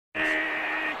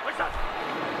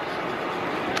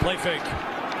Play fake.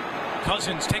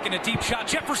 Cousins taking a deep shot.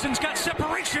 Jefferson's got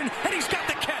separation, and he's got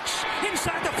the catch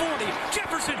inside the 40.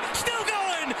 Jefferson still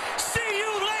going. See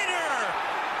you later.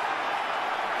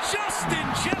 Justin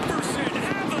Jefferson,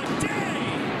 have a day.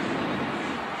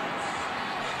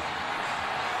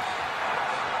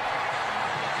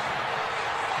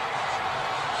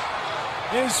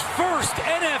 His first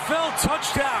NFL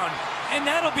touchdown, and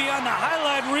that'll be on the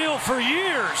highlight reel for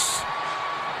years.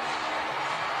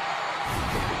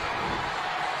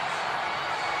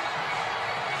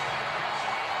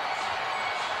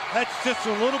 That's just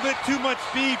a little bit too much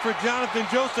speed for Jonathan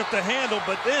Joseph to handle,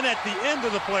 but then at the end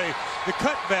of the play, the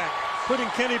cutback, putting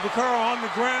Kenny Vaccaro on the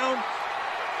ground.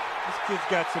 This kid's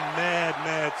got some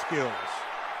mad skills.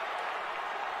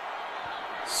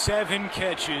 7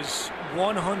 catches,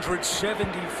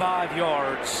 175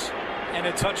 yards, and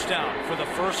a touchdown for the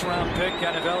first-round pick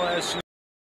out of LSU.